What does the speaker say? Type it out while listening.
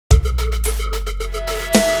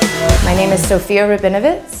name is Sofia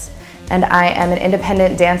Rabinovitz, and I am an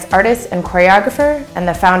independent dance artist and choreographer and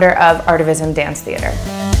the founder of Artivism Dance Theater.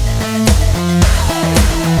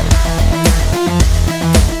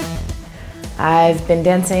 I've been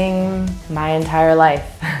dancing my entire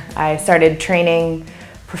life. I started training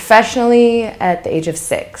professionally at the age of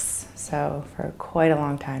 6, so for quite a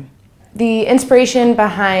long time. The inspiration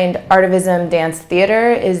behind Artivism Dance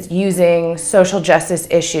Theater is using social justice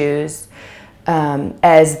issues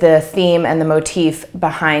as the theme and the motif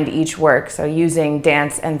behind each work, so using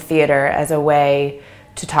dance and theater as a way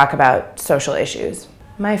to talk about social issues.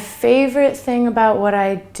 My favorite thing about what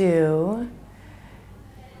I do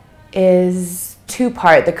is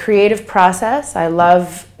two-part. The creative process. I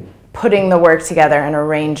love putting the work together and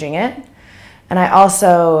arranging it, and I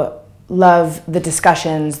also love the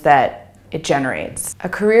discussions that it generates. A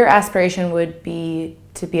career aspiration would be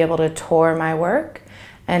to be able to tour my work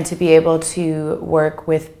and to be able to work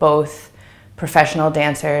with both professional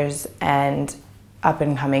dancers and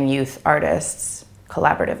up-and-coming youth artists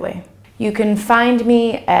collaboratively. You can find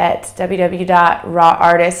me at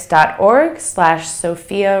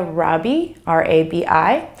www.rawartist.org/SofiaRabi,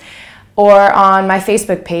 R-A-B-I, or on my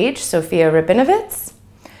Facebook page, Sofia Rabinovitz.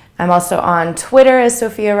 I'm also on Twitter as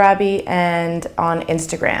Sofia Rabi and on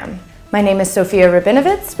Instagram. My name is Sofia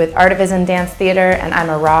Rabinovitz with Artivism Dance Theater, and I'm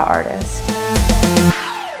a raw artist.